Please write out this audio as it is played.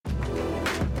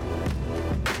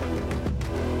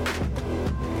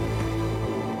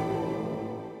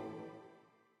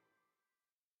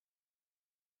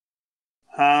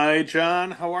Hi, John.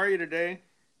 How are you today?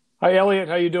 Hi, Elliot.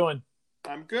 How you doing?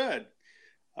 I'm good.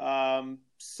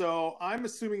 So I'm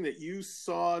assuming that you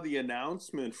saw the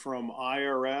announcement from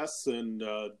IRS and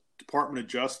Department of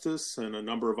Justice and a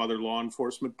number of other law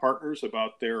enforcement partners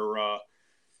about their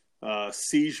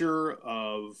seizure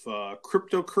of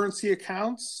cryptocurrency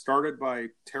accounts started by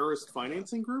terrorist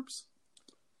financing groups.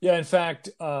 Yeah, in fact,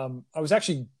 I was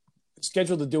actually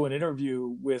scheduled to do an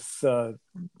interview with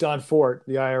Don Fort,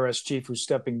 the IRS chief who's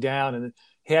stepping down, and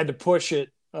he had to push it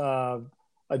a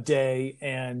day,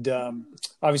 and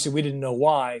obviously we didn't know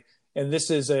why. And this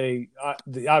is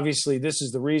obviously this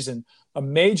is the reason. A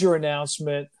major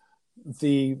announcement.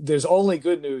 There's only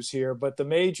good news here, but the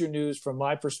major news from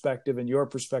my perspective and your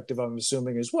perspective, I'm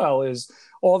assuming as well, is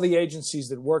all the agencies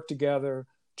that work together: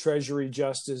 Treasury,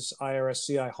 Justice,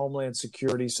 IRSCI, Homeland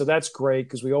Security. So that's great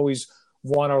because we always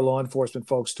want our law enforcement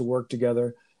folks to work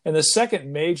together. And the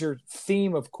second major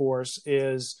theme, of course,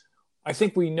 is I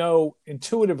think we know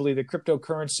intuitively that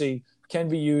cryptocurrency can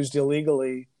be used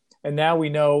illegally. And now we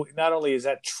know not only is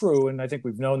that true, and I think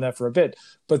we've known that for a bit,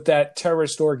 but that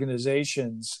terrorist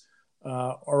organizations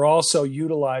are also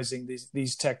utilizing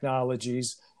these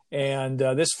technologies. And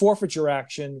this forfeiture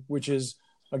action, which is,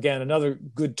 again, another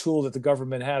good tool that the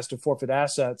government has to forfeit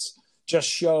assets, just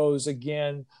shows,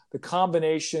 again, the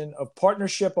combination of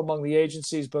partnership among the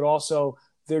agencies, but also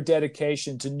their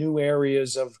dedication to new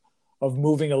areas of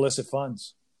moving illicit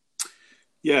funds.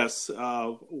 Yes,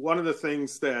 one of the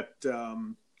things that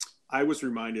I was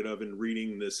reminded of in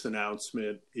reading this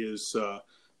announcement is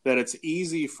that it's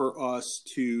easy for us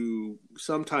to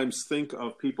sometimes think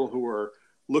of people who are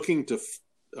looking to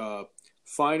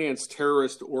finance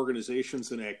terrorist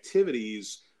organizations and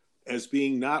activities as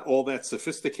being not all that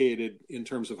sophisticated in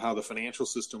terms of how the financial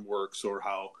system works or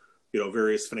how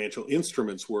various financial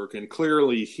instruments work. And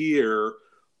clearly here,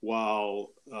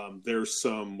 while there's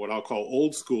some what I'll call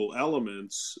old school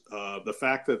elements, the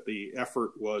fact that the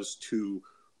effort was to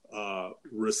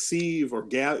receive or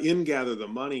gather the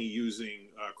money using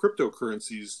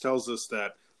cryptocurrencies tells us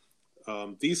that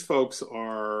these folks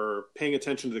are paying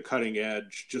attention to the cutting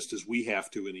edge just as we have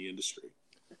to in the industry.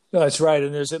 No, that's right.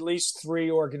 And there's at least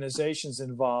three organizations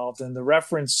involved. And the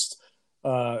reference,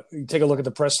 you take a look at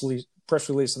the press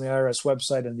release on the IRS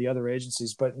website and the other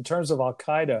agencies. But in terms of Al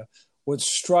Qaeda, what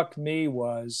struck me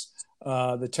was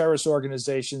the terrorist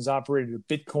organizations operated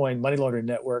a Bitcoin money laundering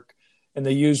network, and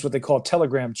they used what they call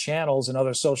Telegram channels and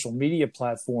other social media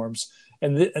platforms.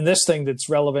 And this thing that's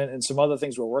relevant and some other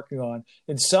things we're working on,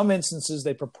 in some instances,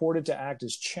 they purported to act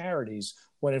as charities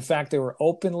when, in fact, they were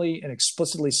openly and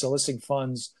explicitly soliciting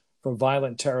funds for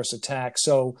violent terrorist attacks.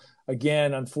 So,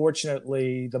 again,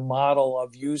 unfortunately, the model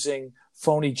of using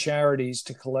phony charities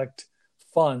to collect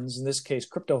funds, in this case,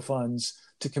 crypto funds,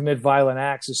 to commit violent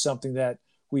acts is something that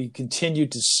we continue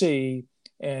to see,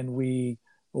 and we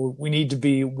need to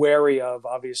be wary of,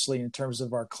 obviously, in terms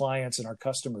of our clients and our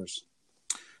customers.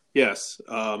 Yes.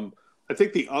 I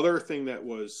think the other thing that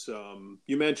was,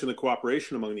 you mentioned the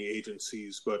cooperation among the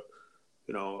agencies, but,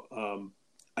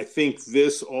 I think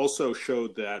this also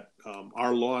showed that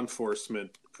our law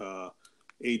enforcement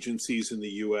agencies in the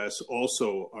U.S.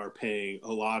 also are paying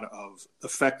a lot of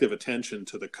effective attention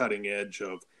to the cutting edge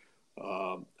of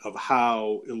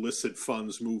how illicit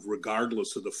funds move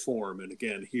regardless of the form. And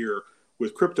again, here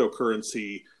with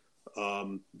cryptocurrency,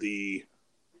 the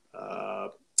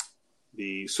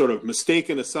sort of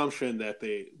mistaken assumption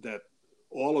that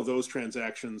all of those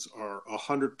transactions are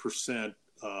 100%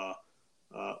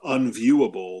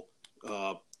 unviewable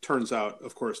turns out,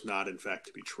 of course, not in fact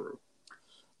to be true.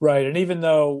 Right. And even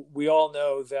though we all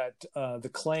know that the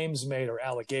claims made are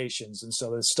allegations, and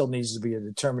so there still needs to be a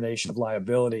determination of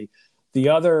liability, the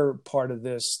other part of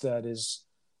this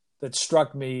that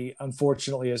struck me,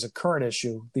 unfortunately, as a current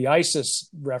issue, the ISIS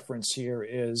reference here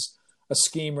is a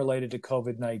scheme related to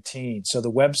COVID-19. So the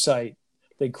website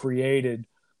they created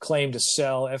claimed to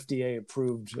sell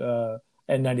FDA-approved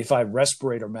N95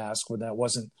 respirator mask when that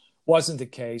wasn't the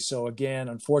case. So again,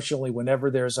 unfortunately, whenever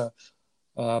there's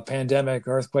a pandemic,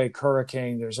 earthquake,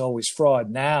 hurricane, there's always fraud.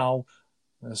 Now,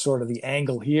 sort of the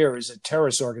angle here is that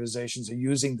terrorist organizations are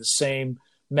using the same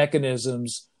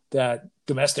mechanisms that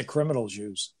domestic criminals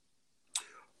use.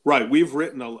 Right. We've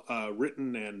written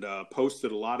and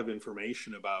posted a lot of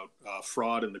information about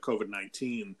fraud in the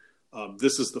COVID-19.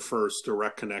 This is the first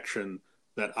direct connection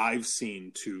that I've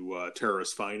seen to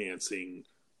terrorist financing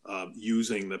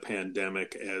using the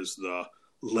pandemic as the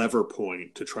lever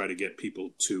point to try to get people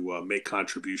to make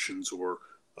contributions or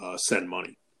send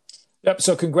money. Yep.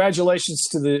 So congratulations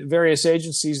to the various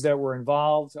agencies that were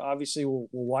involved. Obviously, we'll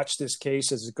watch this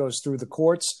case as it goes through the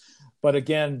courts. But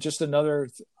again, just another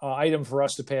item for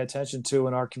us to pay attention to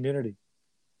in our community.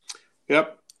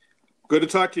 Yep. Good to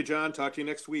talk to you, John. Talk to you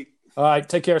next week. All right.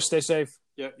 Take care. Stay safe.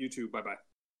 Yeah, you too. Bye-bye.